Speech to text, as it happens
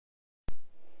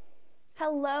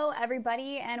Hello,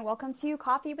 everybody, and welcome to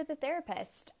Coffee with a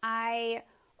Therapist. I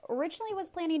originally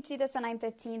was planning to do this on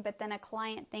 9:15, but then a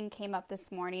client thing came up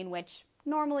this morning, which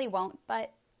normally won't,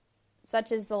 but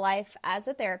such is the life as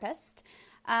a therapist.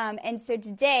 And so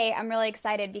today I'm really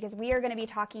excited because we are going to be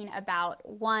talking about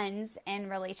ones and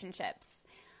relationships.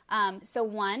 So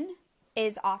one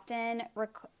is often,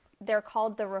 they're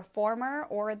called the reformer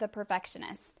or the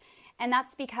perfectionist. And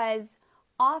that's because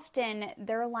often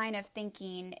their line of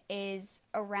thinking is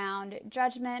around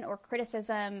judgment or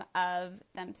criticism of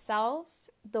themselves,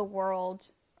 the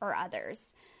world, or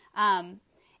others. And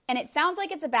it sounds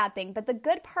like it's a bad thing, but the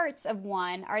good parts of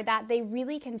one are that they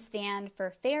really can stand for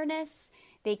fairness,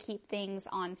 they keep things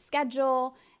on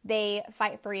schedule, they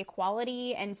fight for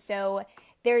equality, and so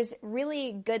there's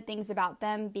really good things about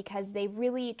them because they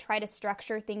really try to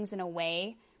structure things in a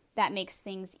way that makes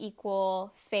things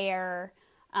equal, fair,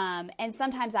 and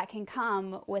sometimes that can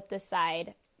come with the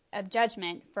side of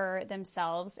judgment for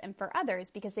themselves and for others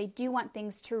because they do want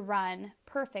things to run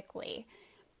perfectly.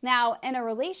 Now, in a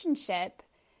relationship,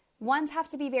 ones have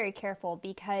to be very careful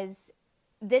because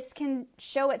this can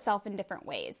show itself in different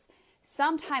ways.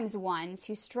 Sometimes ones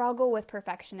who struggle with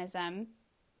perfectionism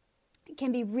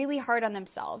can be really hard on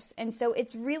themselves. And so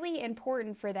it's really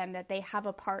important for them that they have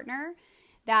a partner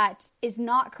that is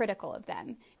not critical of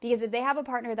them. Because if they have a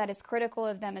partner that is critical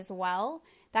of them as well,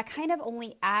 that kind of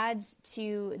only adds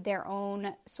to their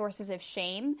own sources of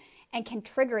shame and can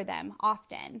trigger them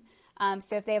often.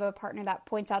 So if they have a partner that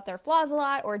points out their flaws a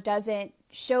lot or doesn't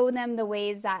show them the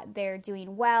ways that they're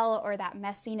doing well or that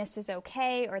messiness is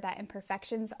okay or that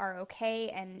imperfections are okay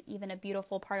and even a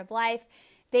beautiful part of life,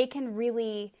 they can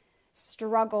really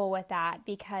struggle with that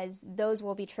because those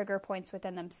will be trigger points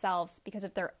within themselves because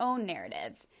of their own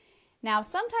narrative. Now,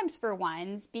 sometimes for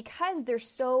ones, because they're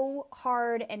so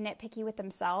hard and nitpicky with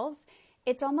themselves,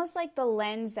 it's almost like the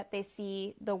lens that they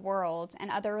see the world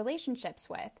and other relationships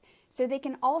with. So they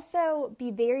can also be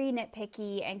very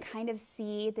nitpicky and kind of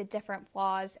see the different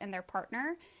flaws in their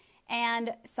partner.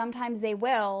 And sometimes they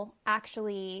will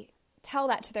actually tell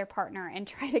that to their partner and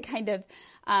try to kind of,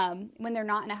 when they're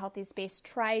not in a healthy space,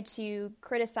 try to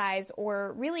criticize,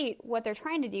 or really what they're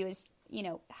trying to do is,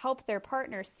 help their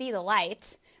partner see the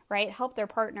light, right? Help their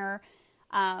partner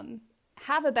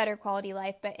have a better quality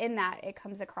life, but in that it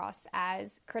comes across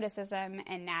as criticism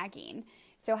and nagging.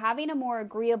 So having a more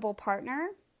agreeable partner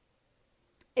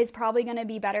is probably going to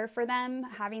be better for them.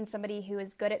 Having somebody who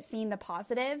is good at seeing the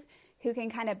positive, who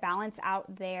can kind of balance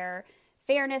out their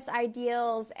fairness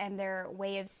ideals and their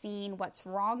way of seeing what's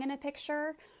wrong in a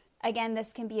picture. Again,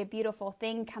 this can be a beautiful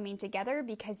thing coming together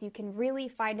because you can really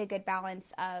find a good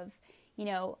balance of,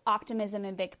 optimism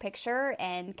and big picture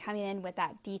and coming in with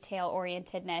that detail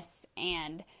orientedness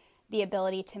and the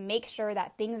ability to make sure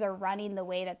that things are running the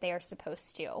way that they are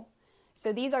supposed to.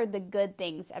 So these are the good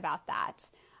things about that.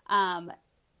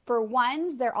 For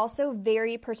ones, they're also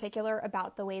very particular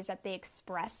about the ways that they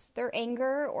express their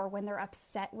anger or when they're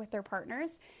upset with their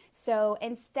partners. So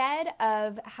instead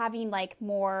of having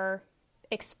more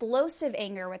explosive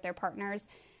anger with their partners,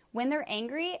 when they're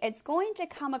angry, it's going to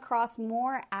come across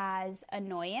more as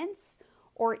annoyance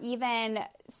or even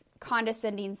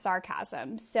condescending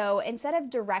sarcasm. So instead of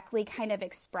directly kind of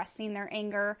expressing their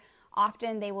anger,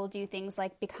 often they will do things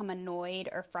like become annoyed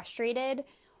or frustrated,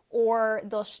 or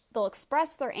they'll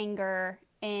express their anger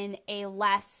in a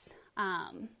less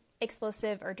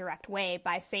explosive or direct way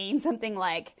by saying something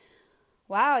like,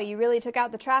 wow, you really took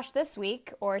out the trash this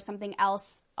week, or something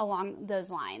else along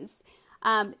those lines.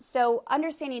 So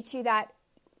understanding too that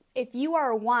if you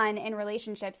are one in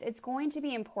relationships, it's going to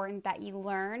be important that you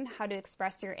learn how to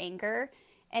express your anger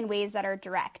in ways that are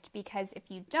direct, because if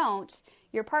you don't,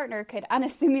 your partner could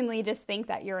unassumingly just think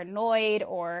that you're annoyed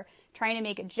or trying to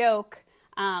make a joke.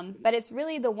 But it's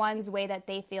really the one's way that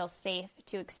they feel safe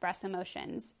to express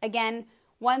emotions. Again,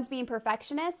 ones being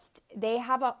perfectionist, they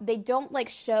don't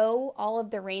show all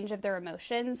of the range of their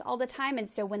emotions all the time. And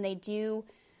so when they do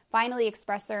finally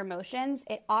express their emotions,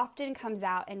 it often comes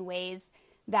out in ways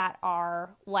that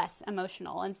are less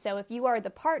emotional. And so if you are the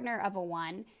partner of a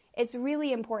one, it's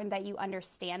really important that you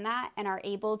understand that and are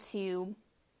able to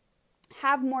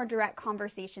have more direct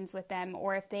conversations with them,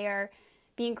 or if they are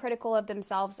being critical of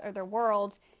themselves or their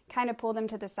world, kind of pull them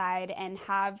to the side and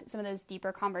have some of those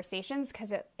deeper conversations,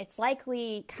 because it's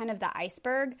likely kind of the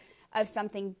iceberg of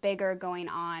something bigger going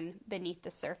on beneath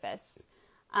the surface.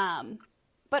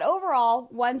 But overall,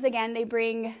 once again,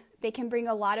 they can bring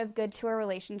a lot of good to a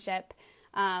relationship.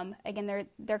 Again,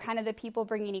 they're kind of the people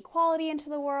bringing equality into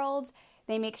the world.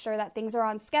 They make sure that things are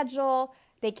on schedule.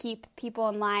 They keep people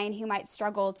in line who might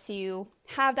struggle to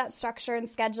have that structure and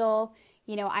schedule.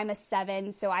 I'm a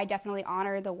 7, so I definitely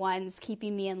honor the ones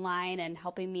keeping me in line and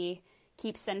helping me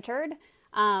keep centered.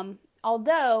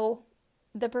 Although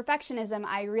the perfectionism,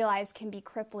 I realize, can be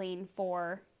crippling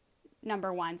for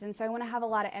number ones. And so I want to have a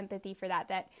lot of empathy for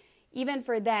that even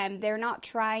for them, they're not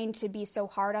trying to be so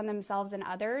hard on themselves and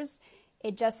others.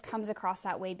 It just comes across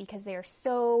that way because they are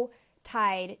so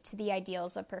tied to the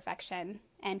ideals of perfection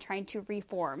and trying to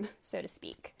reform, so to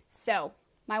speak. So,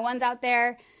 my ones out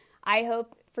there, I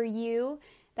hope for you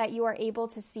that you are able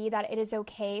to see that it is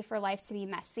okay for life to be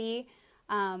messy.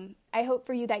 I hope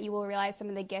for you that you will realize some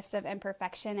of the gifts of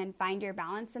imperfection and find your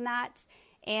balance in that,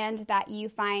 and that you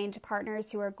find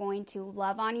partners who are going to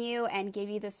love on you and give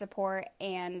you the support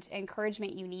and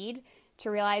encouragement you need to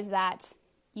realize that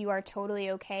you are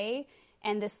totally okay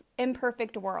and this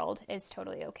imperfect world is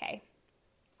totally okay.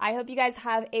 I hope you guys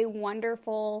have a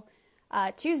wonderful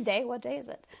Tuesday. What day is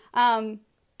it? And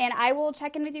I will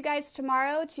check in with you guys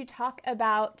tomorrow to talk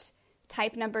about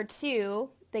type number 2,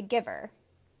 the giver.